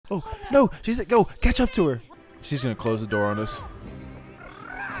Oh, no. She's like, go, catch up to her. She's going to close the door on us.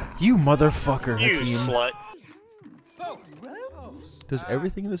 You motherfucker, You Hakeem. slut. Does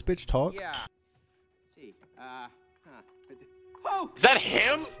everything in this bitch talk? Yeah. See. Is that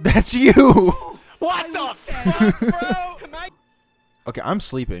him? That's you. What the fuck, bro? Okay, I'm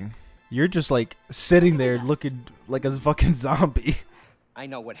sleeping. You're just like sitting there looking like a fucking zombie. I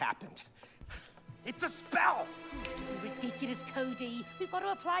know what happened. It's a spell. Don't be ridiculous, Cody. We've got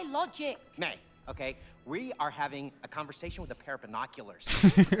to apply logic. May, okay? We are having a conversation with a pair of binoculars.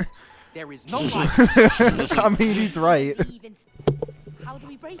 There is no logic. I mean, he's right. How do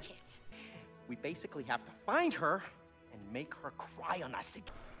we break it? We basically have to find her and make her cry on us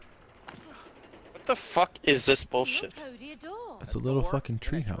again. What the fuck is this bullshit? Look, Cody, a door. It's a little fucking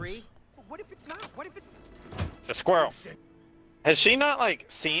In a treehouse. tree? What if it's not? What if it's... It's a squirrel. Has she not, like,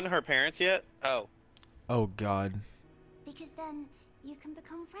 seen her parents yet? Oh. Oh, God. Because then you can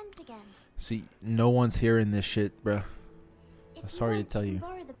become friends again. See, no one's hearing this shit, bruh. If I'm sorry to want, tell can you.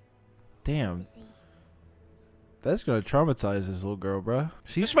 borrow the Damn. see. That's gonna traumatize this little girl, bruh.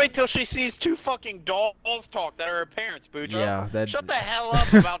 Just wait till she sees two fucking dolls talk that are her parents, Bujo. Yeah, that... Shut the hell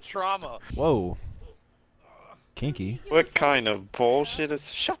up about trauma. Whoa. Kinky. What kind of bullshit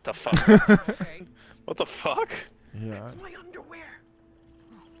is... Shut the fuck up. What the fuck? Yeah. It's my underwear.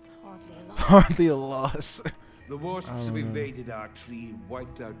 Hardly a loss. The wasps have invaded our tree and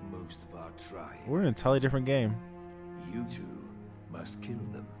wiped out most of our tribe. We're in an entirely different game. You two must kill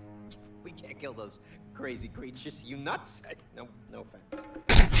them. We can't kill those crazy creatures. You nuts? No offense.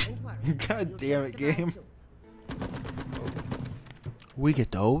 Don't worry. God damn it, game. We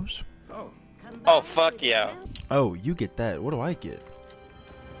get those? Oh, fuck yeah. Oh, you get that. What do I get?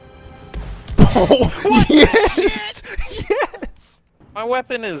 Oh, yes! Yes! My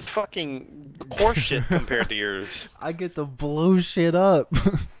weapon is fucking horseshit compared to yours. I get to blow shit up.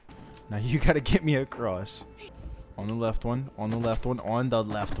 Now you gotta get me across. On the left one, on the left one, on the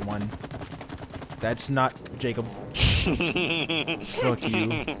left one. That's not Jacob. Fuck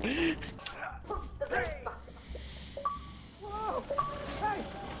you.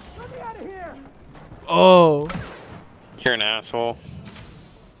 Oh. You're an asshole.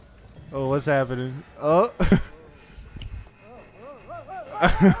 Oh, what's happening? Oh.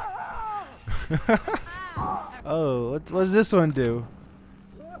 Oh, what does this one do?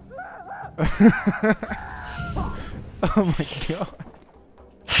 Oh my god.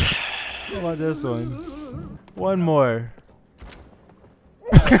 How about this one? One more.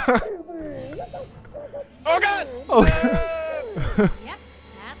 Oh god! Oh. Yep,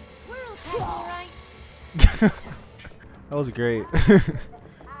 that's squirrel tech, all right. That was great.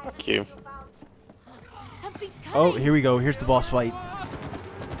 Fuck you. Something's coming. Oh, here we go. Here's the boss fight.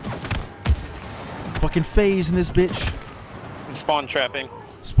 Fucking phase in this bitch. I'm spawn trapping.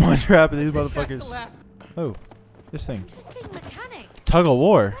 Spawn trapping these motherfuckers. Oh, this thing. Interesting mechanic. Tug of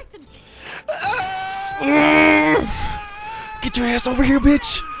war. Like some Get your ass over here,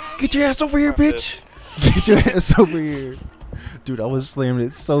 bitch. Get your ass over here, bitch. Get your ass over here. Dude, I was slamming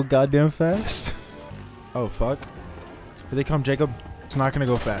it so goddamn fast. Oh, fuck. Here they come, Jacob. It's not gonna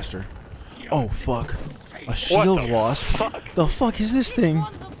go faster. Oh, fuck. A shield wasp. The fuck is this thing?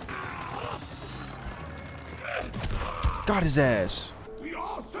 Got his ass. We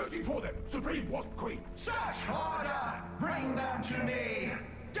are searching for them, Supreme Wasp Queen. Search harder! Bring them to me!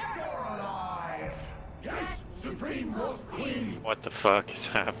 Dead or alive! Yes, Supreme Wasp Queen! What the fuck is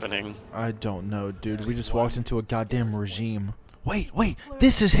happening? I don't know, dude. We just walked into a goddamn regime. Wait,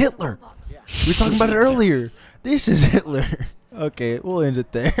 this is Hitler. We were talking about it earlier. This is Hitler. Okay, we'll end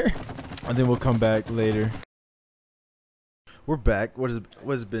it there. And then we'll come back later. We're back. What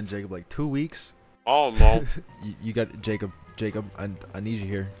has it been, Jacob? Like 2 weeks? Almost. You got Jacob. Jacob, I need you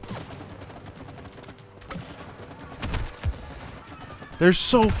here. There's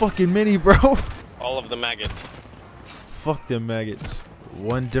so fucking many, bro. All of the maggots. Fuck them maggots.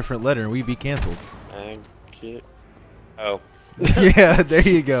 One different letter and we be canceled. Maggot. Oh. Yeah, there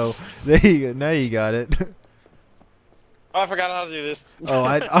you go. There you go. Now you got it. Oh, I forgot how to do this. Oh,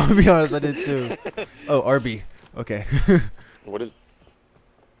 I'll be honest, I did too. Oh, RB. Okay. What is...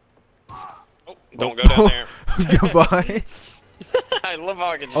 Oh, don't go down there. Goodbye. I love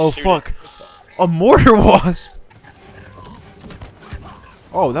how I can just Oh, shoot fuck. it. A mortar wasp.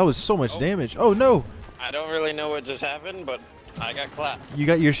 Oh, that was so much damage. Oh, no. I don't really know what just happened, but I got clapped. You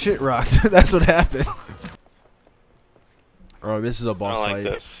got your shit rocked. That's what happened. Oh, this is a boss I like fight.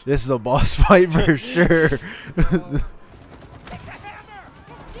 this. This is a boss fight for sure.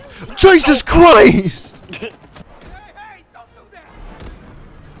 Jesus Christ!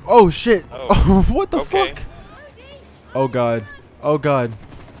 Oh shit! Oh. Oh, what the Okay. fuck? Oh god! Oh god!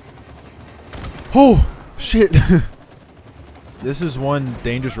 Oh, shit. This is one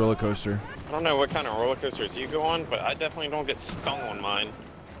dangerous roller coaster. I don't know what kind of roller coasters you go on, but I definitely don't get stung on mine.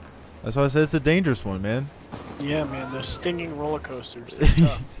 That's why I said it's a dangerous one, man. Yeah, man, those stinging roller coasters.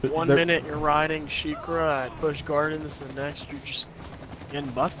 One They're- minute you're riding Sheikra at Busch Gardens, the next you're just getting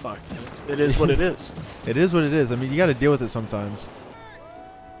butt fucked. It is what it is. It is what it is. I mean, you got to deal with it sometimes.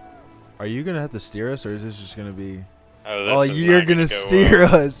 Are you gonna have to steer us, or is this just gonna be? Oh, this is you're not gonna go steer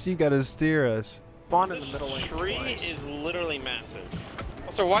well. us. You gotta steer us. Spawn in the This middle lane tree twice. is literally massive.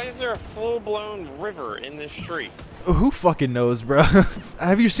 Also, why is there a full-blown river in this tree? Who fucking knows, bro?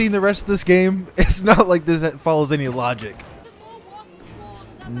 Have you seen the rest of this game? It's not like this follows any logic.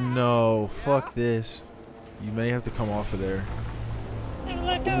 No, fuck this. You may have to come off of there.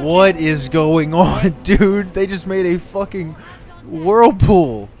 What is going on, dude? They just made a fucking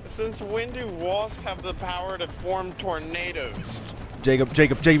whirlpool. Since when do wasps have the power to form tornadoes? Jacob, you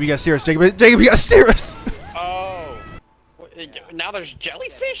gotta steer us. Jacob, you gotta steer us. Oh. Now there's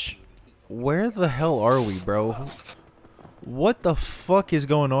jellyfish? Where the hell are we, bro? What the fuck is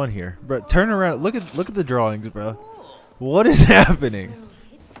going on here, bro? Turn around. Look at the drawings, bro. What is happening?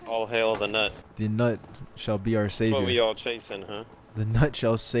 All hail the nut. The nut shall be our That's what we savior. all chasing, huh? The nut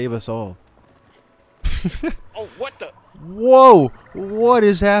shall save us all. Oh, what the? Whoa! What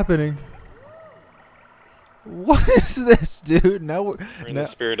is happening? What is this, dude? Now We're in the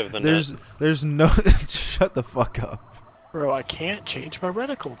spirit of the nut. there's no shut the fuck up. Bro, I can't change my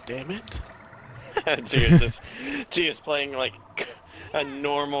reticle, damn it. G is playing like a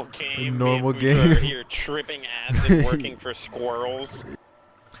normal game. normal Me and Boots game. Are here tripping ads and working for squirrels.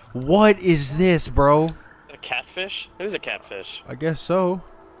 What is this, bro? A catfish? Who's a catfish? I guess so.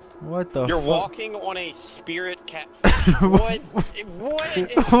 What the You're fuck? walking on a spirit catfish. What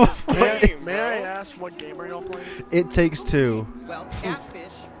is this game, May I bro? ask what game are y'all playing? It Takes Two. Well,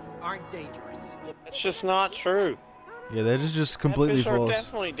 catfish aren't dangerous. It's just not true. Yeah, that is just completely Catfish are false.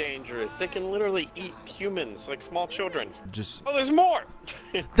 definitely dangerous. They can literally eat humans like small children. Just Oh, there's more.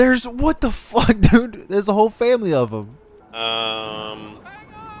 there's what the fuck, dude? There's a whole family of them.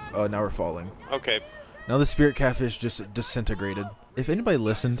 Oh, now we're falling. Okay. Now the spirit catfish just disintegrated. If anybody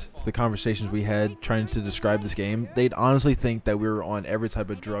listened to the conversations we had trying to describe this game, they'd honestly think that we were on every type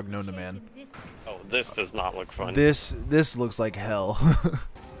of drug known to man. Oh, this does not look fun. This looks like hell.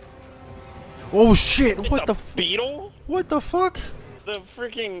 Oh shit! It's What a the beetle? what the fuck? The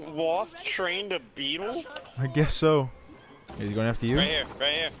freaking wasp trained a beetle? I guess so. Is he going after you? Right here,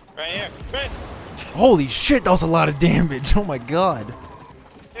 right here, right here. Right. Holy shit! That was a lot of damage. Oh my god.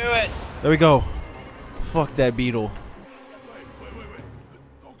 Do it. There we go. Fuck that beetle. Wait.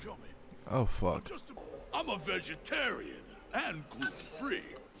 Don't kill me. Oh fuck. I'm a vegetarian and gluten-free.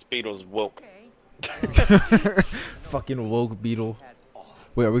 This beetle's woke. Fucking woke beetle.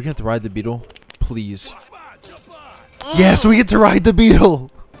 Wait, are we gonna have to ride the beetle? Please. Yes, we get to ride the beetle.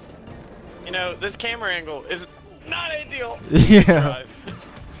 You know, this camera angle is not ideal. Yeah. Drive.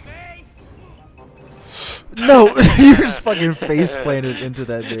 No, you're just fucking face planted into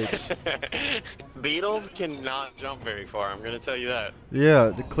that bitch. Beetles cannot jump very far, I'm gonna tell you that.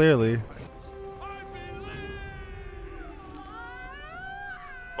 Yeah, clearly.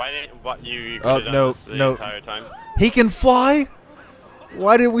 Why didn't what you could Oh, have done no, this the no. entire time? He can fly?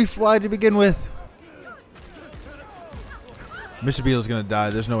 Why did we fly to begin with? Mr. Beetle's gonna die.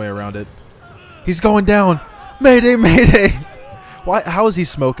 There's no way around it. He's going down. Mayday, mayday. Why? How is he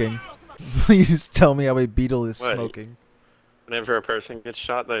smoking? Please tell me how a beetle is What? smoking. Whenever a person gets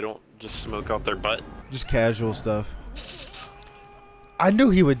shot, they don't just smoke out their butt. Just casual stuff. I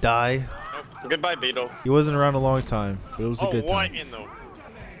knew he would die. Oh, goodbye, beetle. He wasn't around a long time, but it was a Oh, good what time. in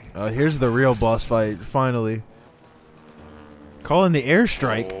the... Here's the real boss fight, finally. Calling the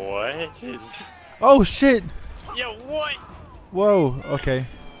airstrike. What is... Oh, shit. Yo, what? Whoa, okay.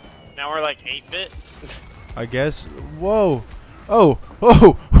 Now we're like 8-bit? I guess. Whoa. Oh.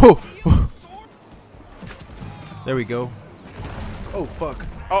 Oh. Oh. There we go. Oh, fuck.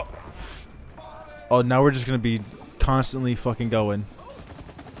 Oh, Oh, now we're just going to be constantly fucking going.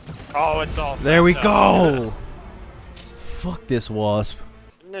 oh, it's all set There we up. go. Fuck this wasp.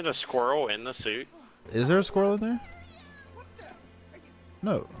 Isn't it a squirrel in the suit? Is there a squirrel in there?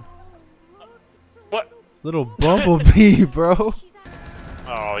 No. What? Little bumblebee, bro.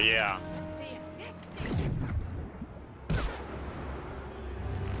 Oh, yeah.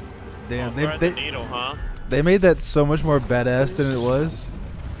 Damn, Thread the they needle, huh? made that so much more badass than it was.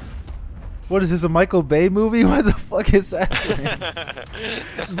 What is this, a Michael Bay movie? What the fuck is that?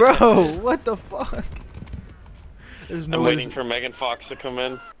 Bro, what the fuck? There's no I'm way waiting for Megan Fox to come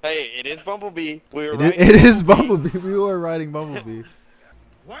in. Hey, it is Bumblebee. We were It right. is Bumblebee. We were riding Bumblebee.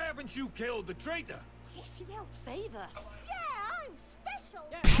 Why haven't you killed the traitor? She helped save us.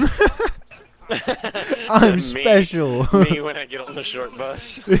 I'm Me. special. Me when I get on the short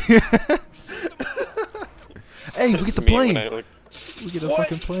bus. Hey, we get the Me when plane. I look. We get a What?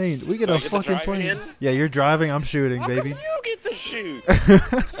 fucking plane. We get So I a get to fucking drive plane. in? Yeah, you're driving. I'm shooting, How baby. come you get to shoot?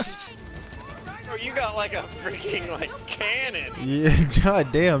 Bro, you got like a freaking like cannon. Yeah,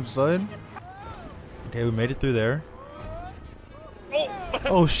 god damn, son. Okay, we made it through there. Oh,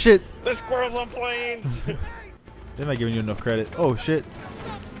 Oh shit. the squirrels on planes. They're not giving you enough credit. Oh shit.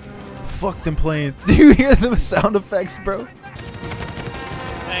 Fuck them planes. Do you hear the sound effects, bro?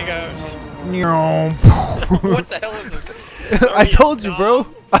 There he goes. What What the hell is this? I told you, bro.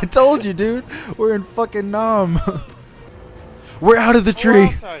 I told you, dude. We're in fucking Nam. We're out of the tree.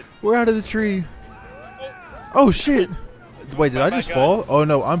 outside. We're out of the tree. Oh shit. Wait, did I just fall? Oh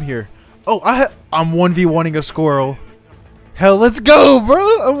no, I'm here. Oh, I'm 1v1ing a squirrel. Hell, let's go, bro.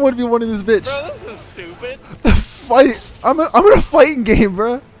 I'm 1v1ing this bitch. Bro, this is stupid. Fight. I'm in a fighting game,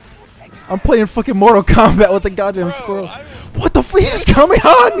 bro. I'm playing fucking Mortal Kombat with a goddamn Bro, squirrel. What the fuck? He's just coming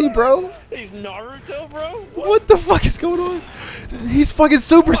on me, bro. He's Naruto, bro. What the fuck is going on? He's fucking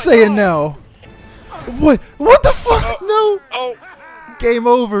Super Saiyan now. What? What the fuck? No. Oh, Game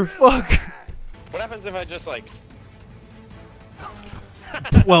over. Fuck. what happens if I just like?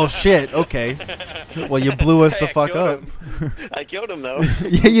 Well, shit. Okay. Well, you blew us the I fuck killed up. him. I killed him though.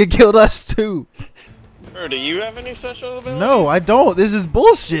 Yeah, you killed us too. Bro, do you have any special abilities? No, I don't. This is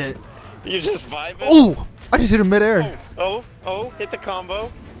bullshit. You just vibing? Oh, I just hit him midair. Oh, hit the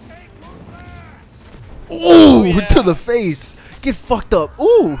combo. Oh, yeah. to the face. Get fucked up.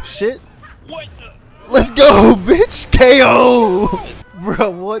 Oh, shit. What the? Let's go, bitch. KO.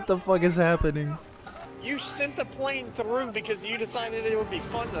 Bro, what the fuck is happening? You sent the plane through because you decided it would be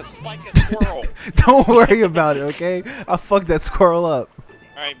fun to spike a squirrel. Don't worry about it, okay? I fucked that squirrel up.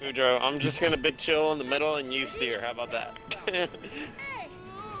 Alright, Boudreaux, I'm just gonna big chill in the middle and you steer. How about that?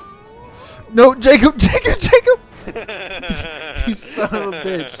 No, Jacob. You son of a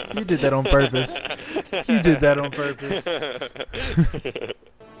bitch. You did that on purpose. You did that on purpose.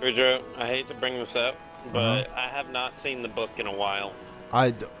 Boudreaux, I hate to bring this up, but I have not seen the book in a while.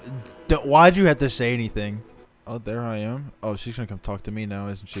 Why'd you have to say anything? Oh, there I am. Oh, she's gonna come talk to me now,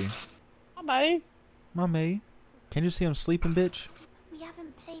 isn't she? Bye. Mommy. Can you see I'm sleeping, bitch? We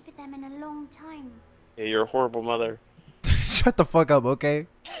haven't played with them in a long time. Yeah, you're a horrible mother. Shut the fuck up, okay?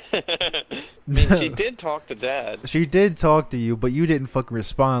 I mean, she did talk to Dad. She did talk to you, but you didn't fucking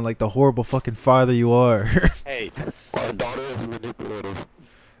respond like the horrible fucking father you are. Hey, My daughter is manipulative.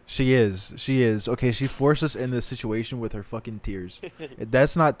 She is. Okay, she forced us in this situation with her fucking tears. If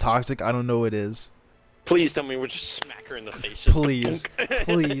that's not toxic, I don't know what is. please tell me we'll just smack her in the face. Just Please.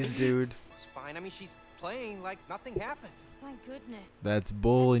 Please, dude. It's fine. I mean, she's playing like nothing happened. My goodness. That's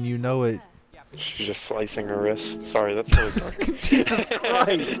bull and you know it. She's just slicing her wrist. Sorry, that's really dark. Jesus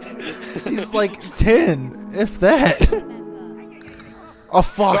Christ. She's like 10, if that. Oh,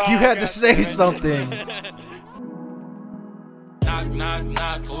 fuck. You had to say something. Knock, knock,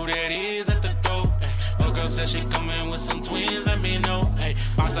 knock, who that is at the door? Oh, girl said she coming with some twins, let me know. Hey,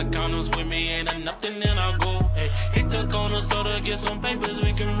 box of condoms with me, ain't enough, then I'll go. Hey, hit the corner store to get some papers,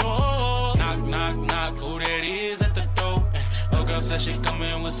 we can roll. Knock, knock, knock, who that is at the door? Oh, girl said she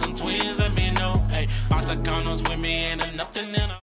coming with some twins, let me know. Hey, box of condoms with me, ain't enough, then I'll